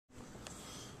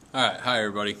Alright, hi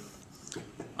everybody.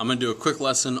 I'm going to do a quick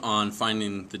lesson on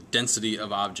finding the density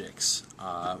of objects.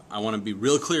 I want to be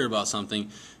real clear about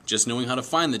something. Just knowing how to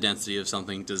find the density of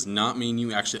something does not mean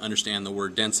you actually understand the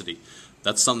word density.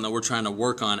 That's something that we're trying to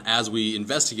work on as we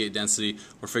investigate density.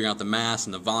 We're figuring out the mass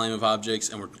and the volume of objects,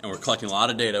 and we're collecting a lot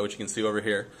of data, which you can see over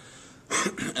here.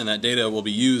 And that data will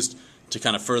be used to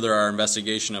kind of further our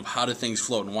investigation of how do things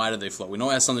float and why do they float. We know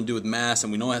it has something to do with mass,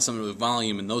 and we know it has something to do with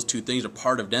volume, and those two things are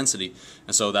part of density,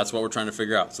 and so that's what we're trying to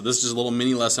figure out. So this is just a little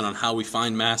mini lesson on how we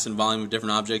find mass and volume of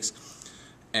different objects,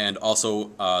 and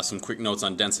also some quick notes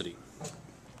on density.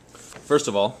 First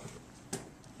of all,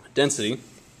 density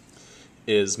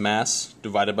is mass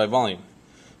divided by volume,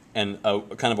 and a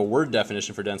kind of a word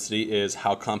definition for density is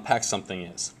how compact something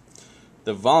is.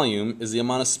 The volume is the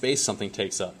amount of space something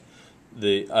takes up.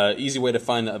 The easy way to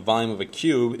find the volume of a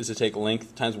cube is to take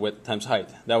length times width times height.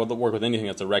 That would work with anything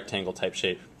that's a rectangle type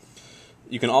shape.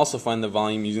 You can also find the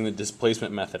volume using the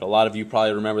displacement method. A lot of you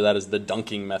probably remember that as the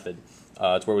dunking method.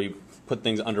 It's where we put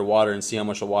things underwater and see how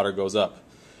much the water goes up.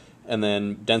 And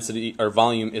then density or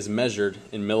volume is measured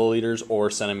in milliliters or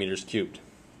centimeters cubed.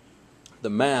 The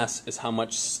mass is how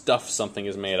much stuff something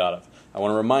is made out of. I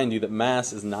want to remind you that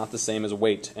mass is not the same as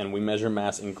weight, and we measure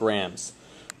mass in grams.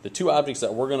 The two objects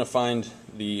that we're going to find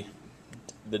the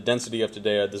density of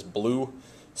today are this blue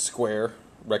square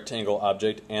rectangle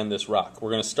object and this rock. We're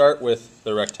going to start with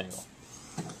the rectangle.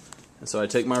 And so I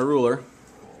take my ruler,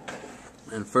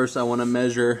 and first I'm going to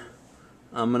measure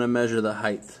the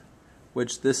height,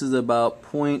 which this is about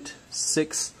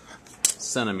 0.6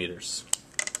 centimeters.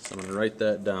 So I'm going to write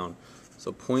that down.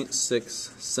 So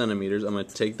 0.6 centimeters, I'm going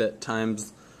to take that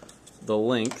times the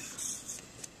length,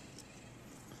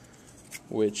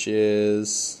 which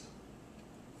is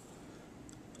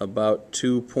about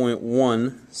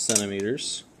 2.1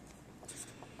 centimeters.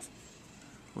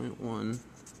 0.1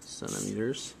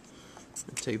 centimeters.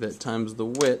 And take that times the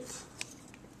width,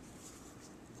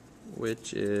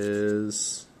 which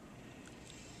is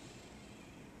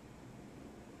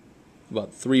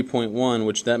about 3.1,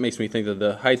 which that makes me think that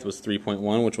the height was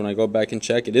 3.1, which when I go back and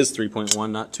check, it is 3.1,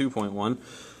 not 2.1.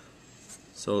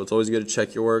 So it's always good to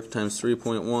check your work, times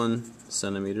 3.1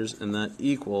 centimeters, and that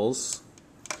equals,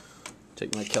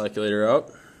 take my calculator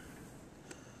out,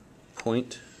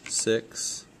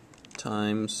 0.6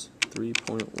 times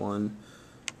 3.1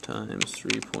 times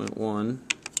 3.1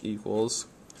 equals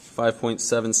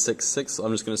 5.766, so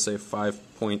I'm just going to say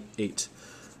 5.8.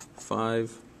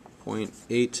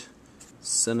 5.8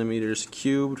 centimeters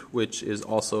cubed, which is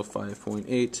also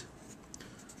 5.8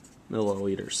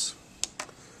 milliliters.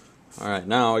 Alright,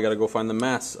 now I gotta go find the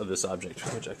mass of this object,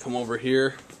 which I come over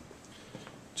here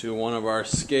to one of our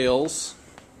scales,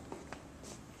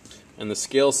 and the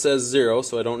scale says 0,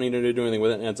 so I don't need to do anything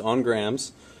with it, and it's on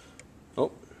grams.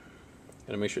 Oh,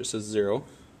 gotta make sure it says 0.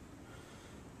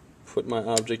 Put my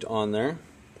object on there.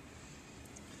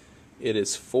 It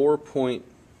is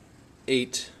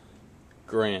 4.8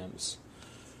 grams.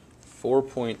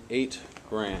 4.8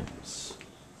 grams.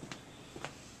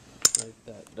 Write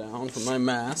that down for my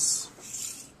mass.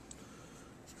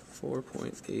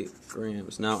 4.8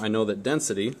 grams. Now I know that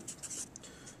density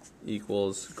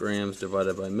equals grams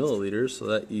divided by milliliters, so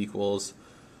that equals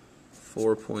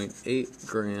 4.8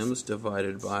 grams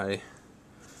divided by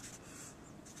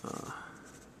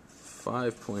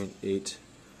 5.8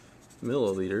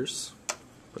 milliliters.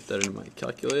 Put that in my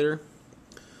calculator.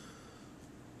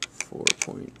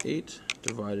 4.8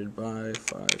 divided by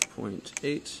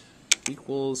 5.8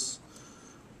 equals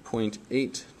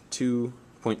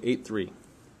 0.83.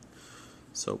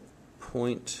 So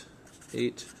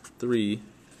 0.83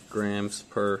 grams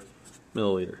per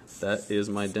milliliter. That is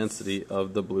my density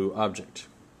of the blue object.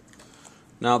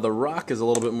 Now the rock is a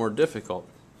little bit more difficult.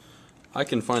 I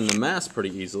can find the mass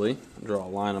pretty easily. I'll draw a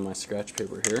line on my scratch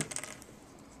paper here.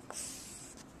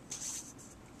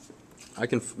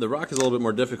 The rock is a little bit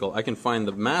more difficult. I can find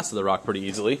the mass of the rock pretty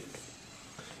easily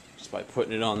just by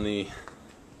putting it on the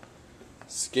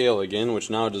scale again, which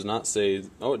now does not say,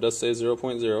 oh, it does say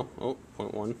 0.0, oh,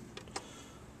 0.1.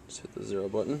 Just hit the 0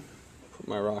 button, put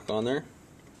my rock on there.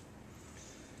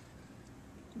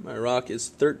 My rock is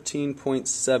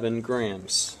 13.7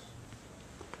 grams.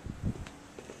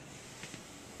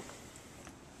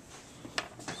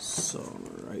 So I'm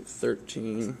going to write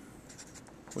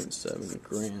 13.7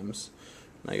 grams.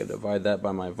 And I got to divide that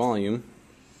by my volume.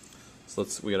 So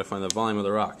we got to find the volume of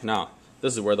the rock. Now,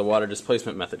 this is where the water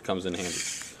displacement method comes in handy.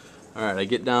 Alright, I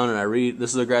get down and I read, this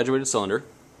is a graduated cylinder.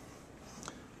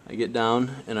 I get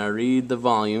down and I read the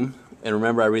volume, and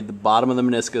remember I read the bottom of the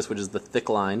meniscus, which is the thick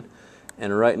line,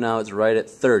 and right now it's right at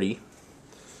 30.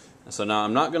 So now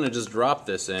I'm not going to just drop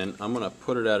this in, I'm going to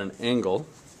put it at an angle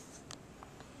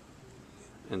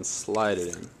and slide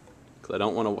it in, because I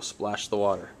don't want to splash the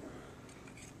water.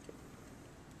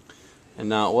 And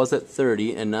now it was at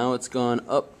 30, and now it's gone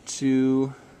up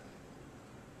to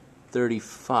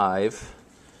 35.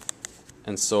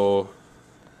 And so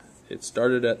it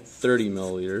started at 30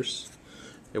 milliliters.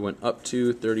 It went up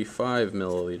to 35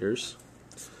 milliliters.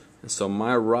 And so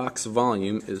my rock's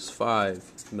volume is 5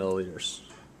 milliliters.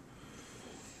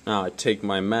 Now I take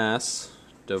my mass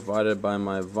divided by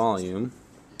my volume.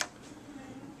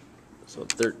 So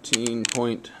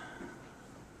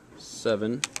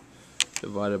 13.7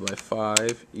 divided by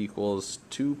 5 equals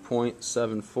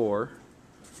 2.74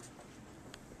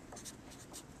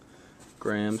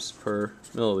 grams per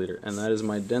milliliter, and that is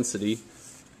my density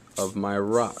of my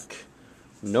rock.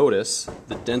 Notice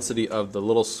the density of the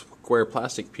little square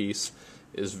plastic piece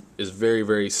is very,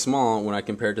 very small when I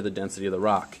compare it to the density of the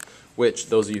rock, which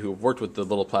those of you who have worked with the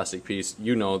little plastic piece,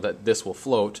 you know that this will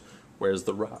float, whereas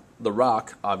the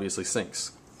rock obviously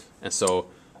sinks. And so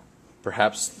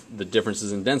perhaps the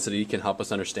differences in density can help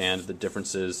us understand the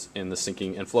differences in the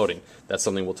sinking and floating. That's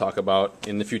something we'll talk about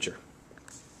in the future.